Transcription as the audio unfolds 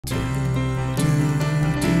Hi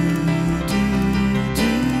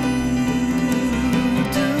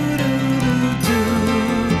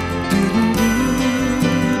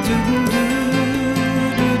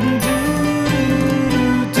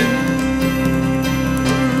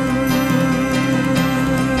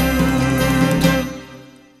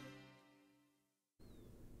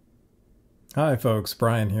folks,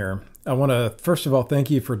 Brian here. I want to first of all thank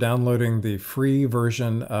you for downloading the free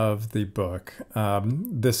version of the book.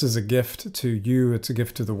 This is a gift to you, it's a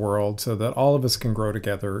gift to the world so that all of us can grow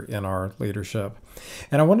together in our leadership.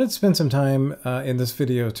 And I wanted to spend some time in this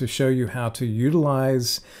video to show you how to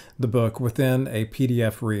utilize the book within a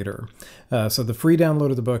PDF reader. So the free download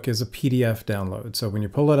of the book is a PDF download. So when you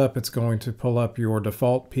pull it up, it's going to pull up your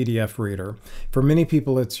default PDF reader. For many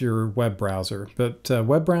people, it's your web browser, but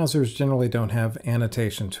web browsers generally don't have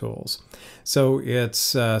annotation tools. So it's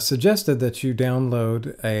suggested that you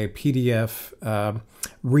download a PDF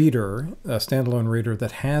reader, a standalone reader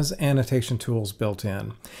that has annotation tools built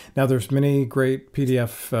in. Now there's many great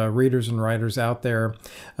PDF readers and writers out there.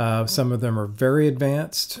 Some of them are very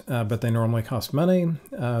advanced, but they normally cost money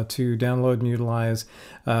to download and utilize.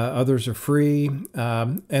 Others are free,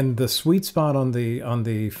 and the sweet spot on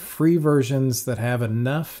the free versions that have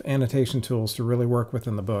enough annotation tools to really work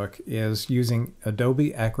within the book is using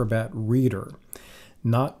Adobe Acrobat Reader.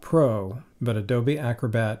 Not Pro, but Adobe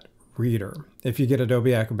Acrobat Reader. If you get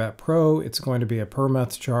Adobe Acrobat Pro, it's going to be a per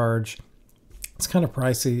month charge. It's kind of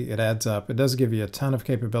pricey, it adds up. It does give you a ton of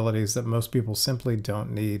capabilities that most people simply don't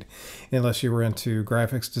need unless you were into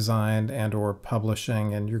graphics design and or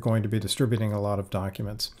publishing and you're going to be distributing a lot of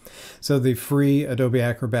documents. So the free Adobe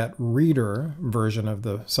Acrobat Reader version of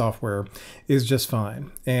the software is just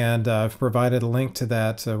fine. And I've provided a link to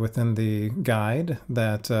that within the guide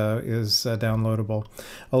that is downloadable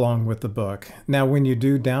along with the book. Now when you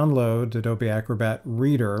do download Adobe Acrobat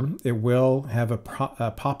Reader, it will have a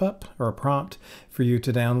pop-up or a prompt for you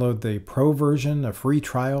to download the Pro version, a free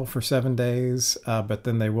trial for 7 days, but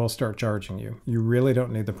then they will start charging you. You really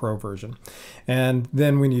don't need the Pro version. And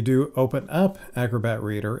then when you do open up Acrobat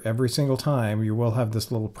Reader, every single time you will have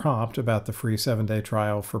this little prompt about the free 7-day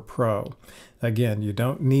trial for Pro. Again, you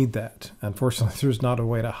don't need that. Unfortunately, there's not a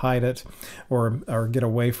way to hide it or get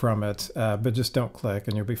away from it, but just don't click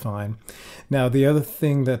and you'll be fine. Now, the other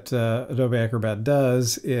thing that Adobe Acrobat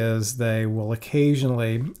does is they will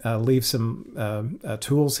occasionally leave some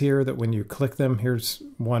tools here that when you click them, here's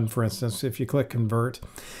one for instance, if you click Convert,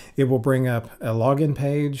 it will bring up a login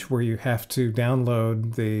page where you have to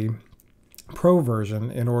download the Pro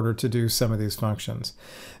version in order to do some of these functions.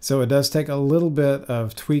 So it does take a little bit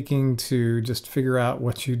of tweaking to just figure out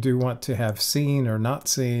what you do want to have seen or not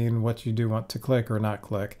seen, what you do want to click or not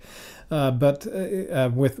click. But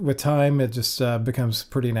with time, it just becomes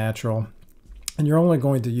pretty natural. And you're only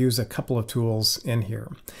going to use a couple of tools in here.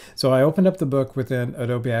 So I opened up the book within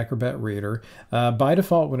Adobe Acrobat Reader. By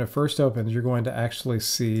default, when it first opens, you're going to actually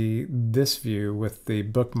see this view with the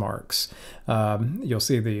bookmarks. You'll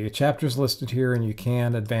see the chapters listed here, and you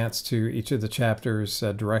can advance to each of the chapters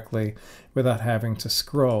directly without having to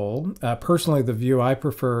scroll. Personally, the view I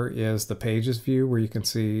prefer is the Pages view, where you can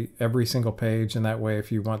see every single page, and that way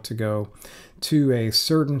if you want to go to a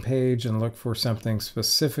certain page and look for something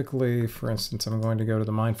specifically, for instance, I'm going to go to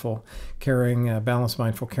the mindful caring, balanced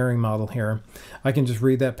mindful caring model here. I can just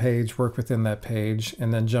read that page, work within that page,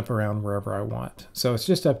 and then jump around wherever I want. So it's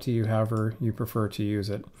just up to you however you prefer to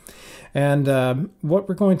use it. And what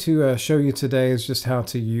we're going to show you today is just how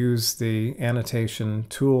to use the annotation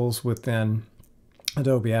tools within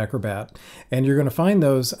Adobe Acrobat, and you're going to find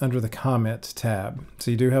those under the Comment tab.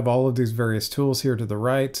 So you do have all of these various tools here to the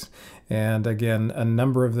right, and again, a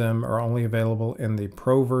number of them are only available in the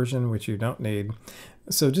Pro version, which you don't need.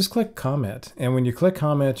 So just click Comment, and when you click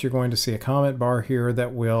Comment, you're going to see a comment bar here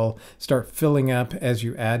that will start filling up as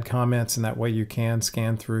you add comments, and that way you can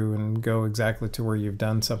scan through and go exactly to where you've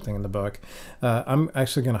done something in the book. I'm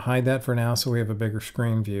actually going to hide that for now so we have a bigger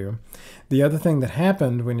screen view. The other thing that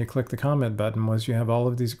happened when you click the comment button was you have all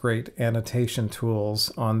of these great annotation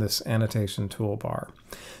tools on this annotation toolbar.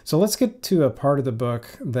 So let's get to a part of the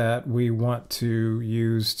book that we want to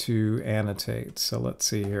use to annotate. So let's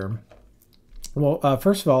see here. Well,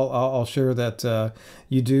 first of all, I'll share that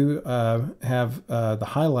you do have the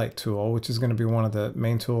highlight tool, which is going to be one of the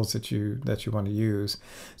main tools that you want to use.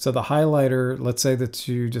 So the highlighter, let's say that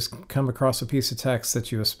you just come across a piece of text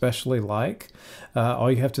that you especially like. All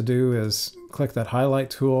you have to do is click that highlight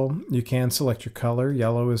tool. You can select your color.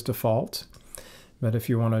 Yellow is default. But if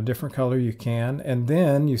you want a different color, you can. And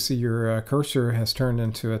then you see your cursor has turned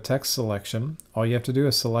into a text selection. All you have to do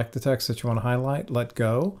is select the text that you want to highlight, let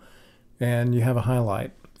go, and you have a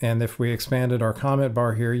highlight. And if we expanded our comment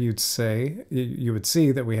bar here, you would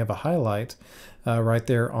see that we have a highlight right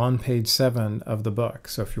there on page 7 of the book.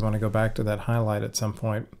 So if you want to go back to that highlight at some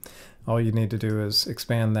point, all you need to do is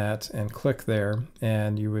expand that and click there,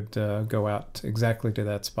 and you would go out exactly to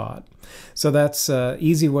that spot. So that's an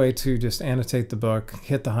easy way to just annotate the book,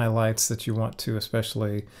 hit the highlights that you want to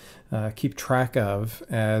especially keep track of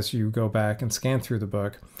as you go back and scan through the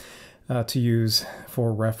book to use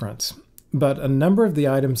for reference. But a number of the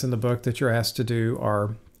items in the book that you're asked to do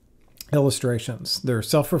are illustrations. They're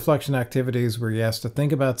self-reflection activities where you're asked to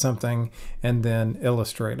think about something and then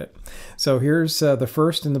illustrate it. So here's the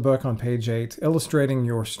first in the book on page 8, illustrating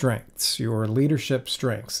your strengths, your leadership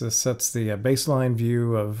strengths. This sets the baseline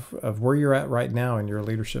view of where you're at right now in your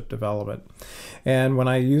leadership development. And when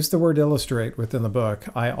I use the word illustrate within the book,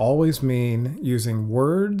 I always mean using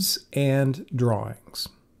words and drawings.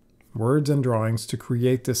 Words and drawings to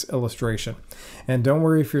create this illustration. And don't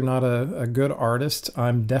worry if you're not a good artist.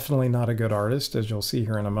 I'm definitely not a good artist, as you'll see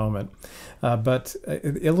here in a moment. But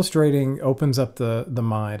illustrating opens up the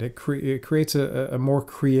mind. It creates a more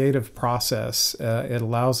creative process. It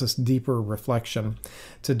allows us deeper reflection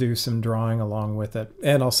to do some drawing along with it.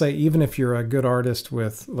 And I'll say, even if you're a good artist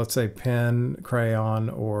with, let's say, pen, crayon,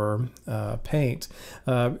 or paint,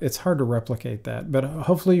 it's hard to replicate that. But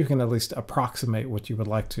hopefully you can at least approximate what you would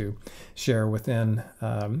like to share within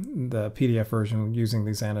the PDF version using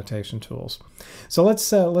these annotation tools. So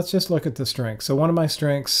let's just look at the strengths. So one of my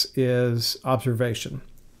strengths is observation,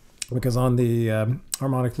 because on the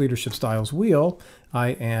Harmonic Leadership Styles wheel, I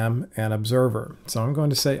am an observer. So I'm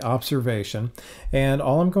going to say observation, and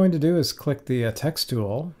all I'm going to do is click the text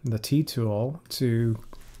tool, the T tool, to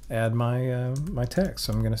add my my text.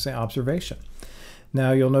 So I'm going to say observation.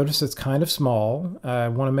 Now you'll notice it's kind of small. I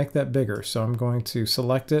want to make that bigger, so I'm going to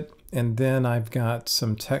select it, and then I've got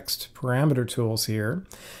some text parameter tools here.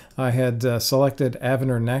 I had selected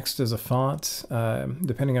Avener Next as a font.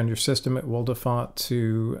 Depending on your system, it will default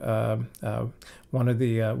to one of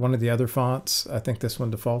the other fonts. I think this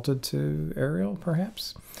one defaulted to Arial,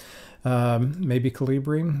 perhaps. Maybe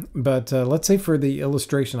Calibri, but let's say for the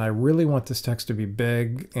illustration, I really want this text to be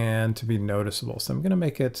big and to be noticeable. So I'm going to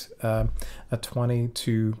make it a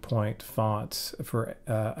 22-point font for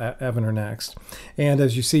Avener Next. And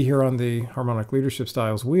as you see here on the Harmonic Leadership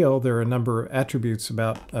Styles wheel, there are a number of attributes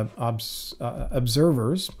about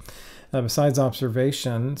observers. Besides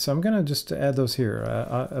observation, so I'm going to just add those here.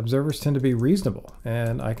 Observers tend to be reasonable,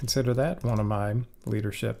 and I consider that one of my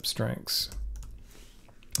leadership strengths.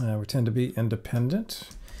 We tend to be independent.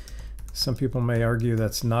 Some people may argue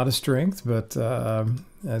that's not a strength, but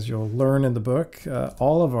as you'll learn in the book,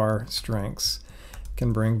 all of our strengths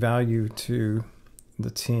can bring value to the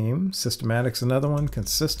team. Systematic's another one,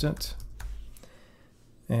 consistent.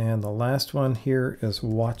 And the last one here is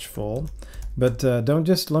watchful. But don't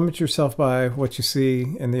just limit yourself by what you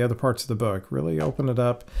see in the other parts of the book. Really open it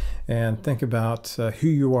up and think about who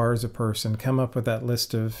you are as a person. Come up with that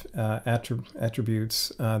list of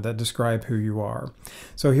attributes that describe who you are.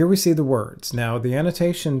 So here we see the words. Now the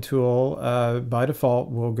annotation tool by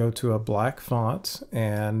default will go to a black font,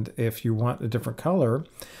 and if you want a different color,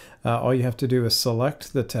 all you have to do is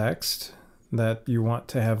select the text that you want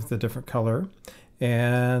to have the different color,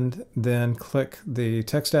 and then click the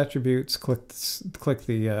text attributes, click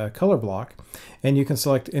the color block, and you can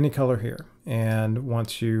select any color here. And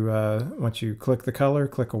once you click the color,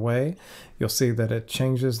 click away, you'll see that it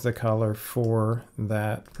changes the color for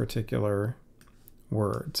that particular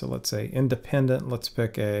word. So let's say independent. Let's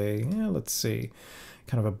pick a, let's see,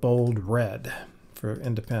 kind of a bold red for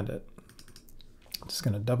independent. I'm just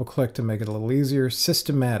going to double click to make it a little easier.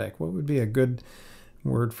 Systematic. What would be a good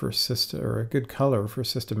word for or a good color for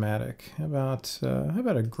systematic? How about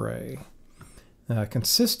a gray?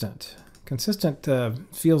 Consistent. Consistent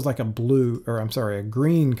feels like a blue, or I'm sorry, a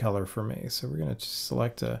green color for me. So we're going to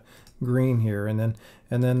select a green here, and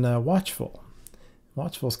then watchful.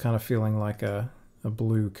 Watchful is kind of feeling like a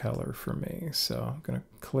blue color for me. So I'm going to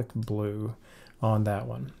click blue on that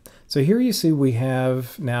one. So here you see we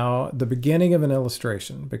have now the beginning of an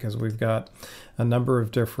illustration, because we've got a number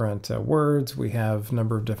of different words. We have a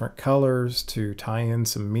number of different colors to tie in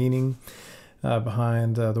some meaning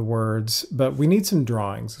behind the words, but we need some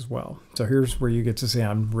drawings as well. So here's where you get to see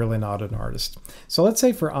I'm really not an artist. So let's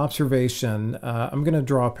say for observation, I'm going to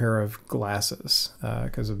draw a pair of glasses,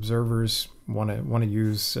 because observers want to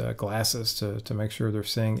use glasses to make sure they're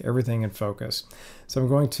seeing everything in focus. So I'm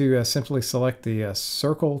going to simply select the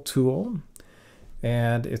circle tool,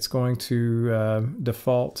 and it's going to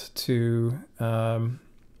default to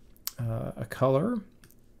a color.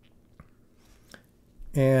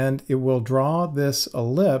 and it will draw this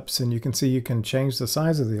ellipse, and you can see you can change the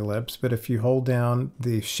size of the ellipse, but if you hold down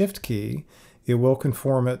the Shift key, it will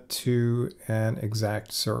conform it to an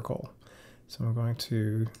exact circle. So I'm going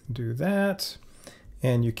to do that,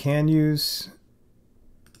 and you can use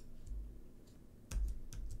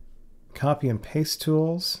copy and paste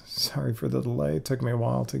tools. Sorry for the delay, it took me a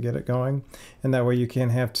while to get it going. And that way you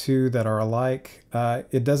can have two that are alike.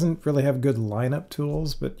 It doesn't really have good lineup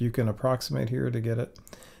tools, but you can approximate here to get it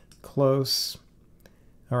close.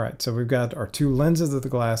 All right, so we've got our two lenses of the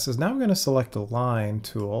glasses. Now I'm going to select the line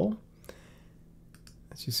tool,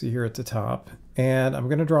 as you see here at the top, and I'm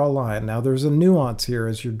going to draw a line. Now there's a nuance here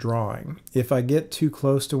as you're drawing. If I get too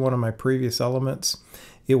close to one of my previous elements,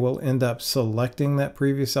 it will end up selecting that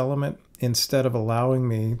previous element instead of allowing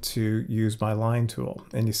me to use my line tool.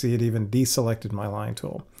 And you see it even deselected my line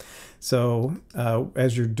tool. So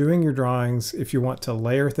as you're doing your drawings, if you want to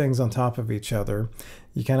layer things on top of each other,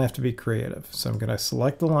 you kind of have to be creative. So I'm going to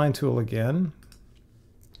select the line tool again,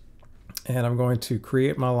 and I'm going to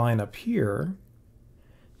create my line up here.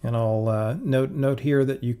 And I'll note here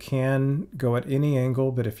that you can go at any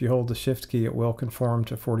angle, but if you hold the Shift key, it will conform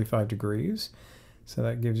to 45 degrees. So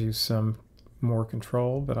that gives you some more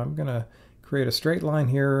control, but I'm going to create a straight line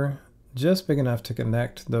here, just big enough to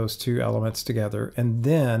connect those two elements together, and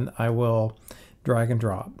then I will drag and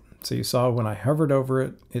drop. So you saw when I hovered over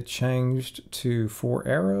it, it changed to 4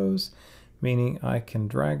 arrows, meaning I can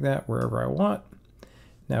drag that wherever I want.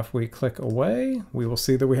 Now if we click away, we will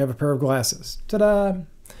see that we have a pair of glasses. Ta-da!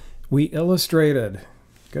 We illustrated.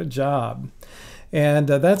 Good job. And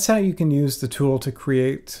that's how you can use the tool to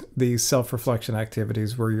create these self-reflection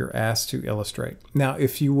activities where you're asked to illustrate. Now,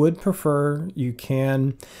 if you would prefer, you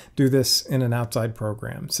can do this in an outside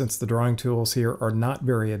program. Since the drawing tools here are not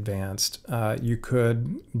very advanced, you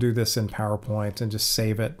could do this in PowerPoint and just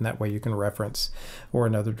save it, and that way you can reference or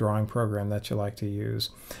another drawing program that you like to use.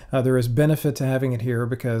 There is benefit to having it here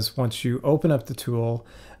because once you open up the tool,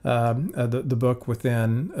 the book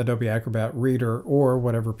within Adobe Acrobat Reader or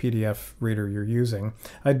whatever PDF reader you're using,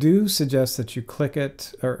 I do suggest that you click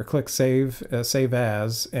it or click Save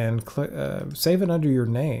As and save it under your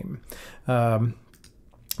name by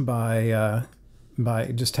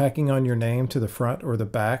just tacking on your name to the front or the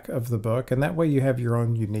back of the book, and that way you have your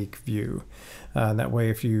own unique view. And that way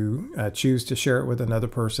if you choose to share it with another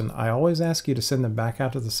person, I always ask you to send them back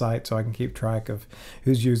out to the site so I can keep track of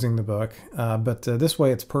who's using the book. But this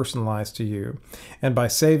way it's personalized to you. And by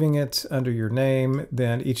saving it under your name,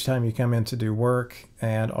 then each time you come in to do work,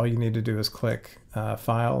 and all you need to do is click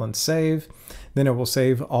File and Save, then it will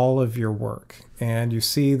save all of your work. And you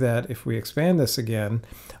see that if we expand this again,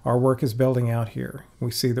 our work is building out here. We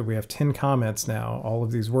see that we have 10 comments now. All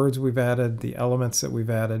of these words we've added, the elements that we've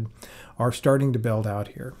added, are starting to build out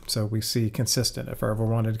here. So we see consistent. If I ever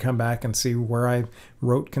wanted to come back and see where I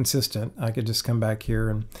wrote consistent, I could just come back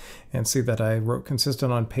here and see that I wrote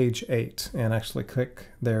consistent on page 8 and actually click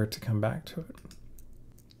there to come back to it.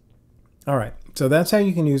 All right, so that's how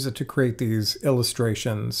you can use it to create these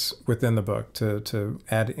illustrations within the book, to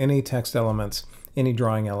add any text elements, any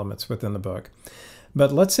drawing elements within the book.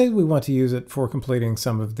 But let's say we want to use it for completing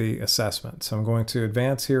some of the assessments. So I'm going to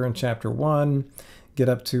advance here in Chapter 1, get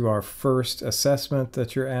up to our first assessment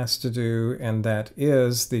that you're asked to do, and that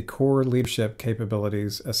is the Core Leadership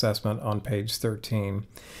Capabilities Assessment on page 13.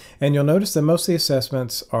 And you'll notice that most of the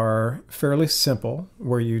assessments are fairly simple,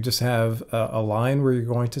 where you just have a line where you're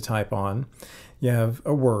going to type on. You have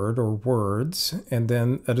a word or words, and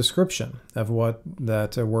then a description of what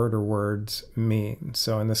that word or words mean.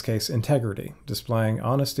 So in this case, integrity, displaying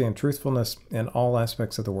honesty and truthfulness in all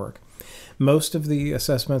aspects of the work. Most of the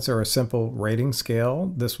assessments are a simple rating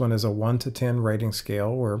scale. This one is a 1 to 10 rating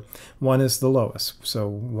scale, where 1 is the lowest. So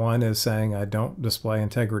 1 is saying I don't display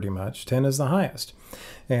integrity much. 10 is the highest.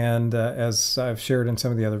 And as I've shared in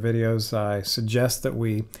some of the other videos, I suggest that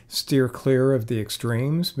we steer clear of the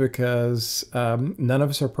extremes because none of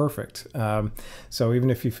us are perfect. So even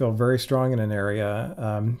if you feel very strong in an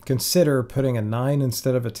area, consider putting a 9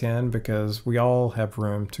 instead of a 10, because we all have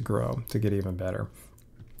room to grow to get even better.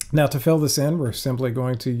 Now to fill this in, we're simply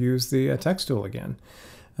going to use the text tool again,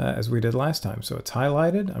 as we did last time. So it's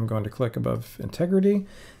highlighted. I'm going to click above integrity.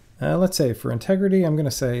 Let's say for integrity, I'm going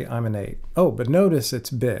to say I'm an 8. Oh, but notice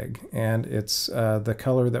it's big, and it's the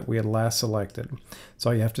color that we had last selected. So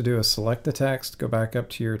all you have to do is select the text, go back up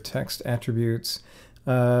to your text attributes.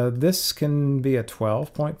 This can be a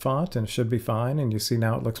 12-point font, and it should be fine. And you see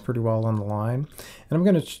now it looks pretty well on the line. And I'm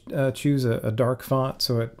going to choose a dark font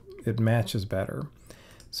so it matches better.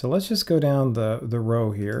 So let's just go down the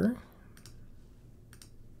row here.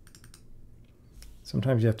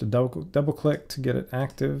 Sometimes you have to double click to get it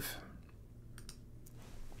active.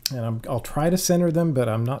 And I'll try to center them, but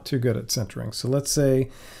I'm not too good at centering. So let's say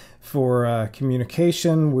for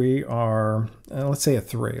communication, we are, let's say a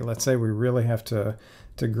 3. Let's say we really have to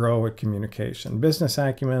grow at communication. Business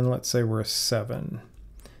acumen, let's say we're a 7.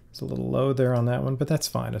 It's a little low there on that one, but that's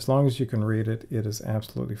fine. As long as you can read it, it is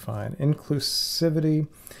absolutely fine. Inclusivity,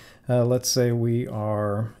 let's say we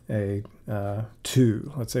are a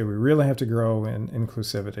 2. Let's say we really have to grow in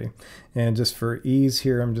inclusivity. And just for ease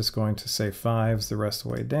here, I'm just going to say 5s the rest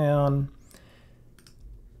of the way down.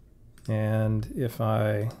 And if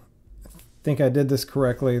I think I did this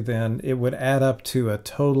correctly, then it would add up to a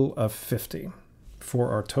total of 50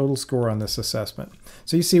 for our total score on this assessment.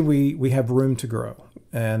 So you see we have room to grow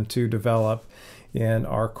and to develop in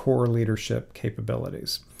our core leadership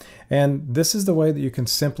capabilities. And this is the way that you can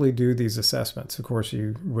simply do these assessments. Of course,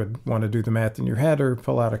 you would want to do the math in your head or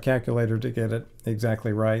pull out a calculator to get it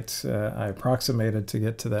exactly right. I approximated to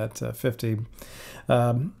get to that 50.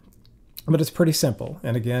 But it's pretty simple.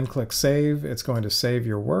 And again, click Save. It's going to save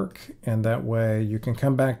your work. And that way you can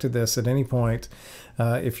come back to this at any point.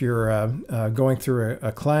 If you're going through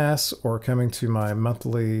a class or coming to my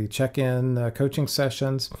monthly check-in coaching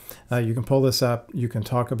sessions, you can pull this up. You can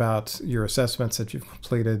talk about your assessments that you've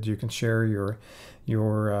completed. You can share your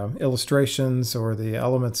illustrations or the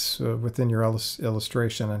elements within your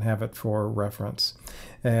illustration and have it for reference.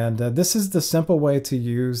 And this is the simple way to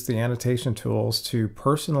use the annotation tools to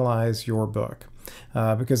personalize your book.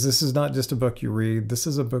 Because this is not just a book you read, this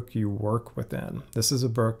is a book you work within. This is a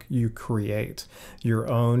book you create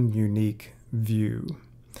your own unique view.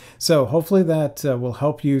 So hopefully that will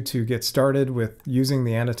help you to get started with using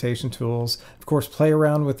the annotation tools. Of course, play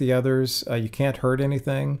around with the others. You can't hurt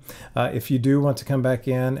anything. If you do want to come back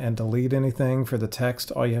in and delete anything for the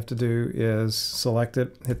text, all you have to do is select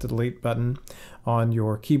it, hit the delete button on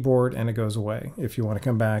your keyboard, and it goes away. If you want to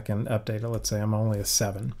come back and update it, let's say I'm only a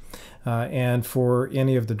 7. And for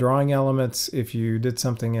any of the drawing elements, if you did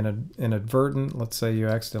something inadvertent, let's say you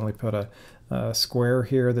accidentally put a square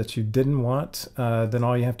here that you didn't want, then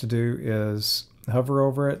all you have to do is hover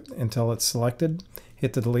over it until it's selected,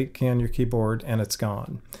 hit the delete key on your keyboard, and it's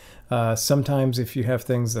gone. Sometimes if you have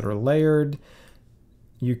things that are layered,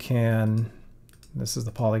 you can, this is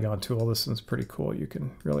the polygon tool, this one's pretty cool. You can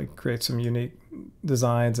really create some unique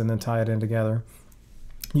designs and then tie it in together.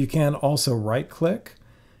 You can also right click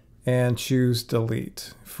and choose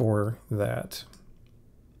delete for that.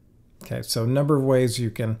 Okay, so a number of ways you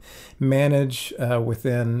can manage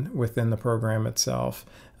within the program itself.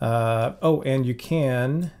 Oh, and you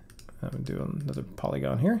can, I'm doing another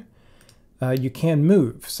polygon here. You can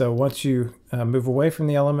move. So once you move away from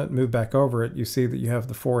the element, move back over it, you see that you have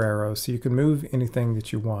the 4 arrows. So you can move anything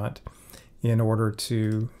that you want in order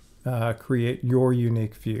to create your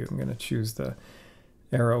unique view. I'm going to choose the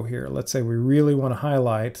arrow here. Let's say we really want to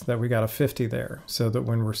highlight that we got a 50 there, so that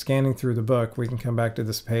when we're scanning through the book, we can come back to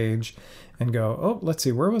this page and go, oh, let's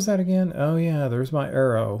see, where was that again? Oh yeah, there's my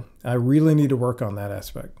arrow. I really need to work on that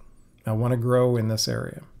aspect. I want to grow in this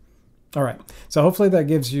area. All right, so hopefully that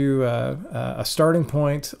gives you a starting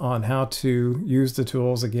point on how to use the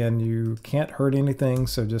tools. Again, you can't hurt anything,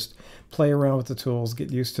 so just play around with the tools,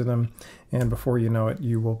 get used to them, and before you know it,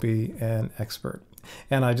 you will be an expert.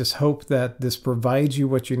 And I just hope that this provides you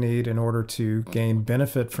what you need in order to gain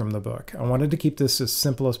benefit from the book. I wanted to keep this as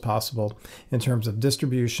simple as possible in terms of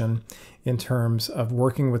distribution, in terms of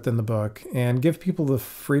working within the book, and give people the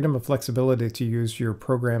freedom and flexibility to use your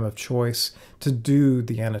program of choice to do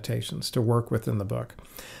the annotations, to work within the book.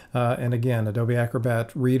 And again, Adobe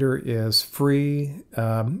Acrobat Reader is free.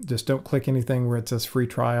 Just don't click anything where it says free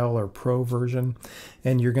trial or pro version,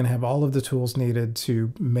 and you're going to have all of the tools needed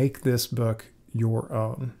to make this book your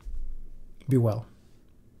own. Be well.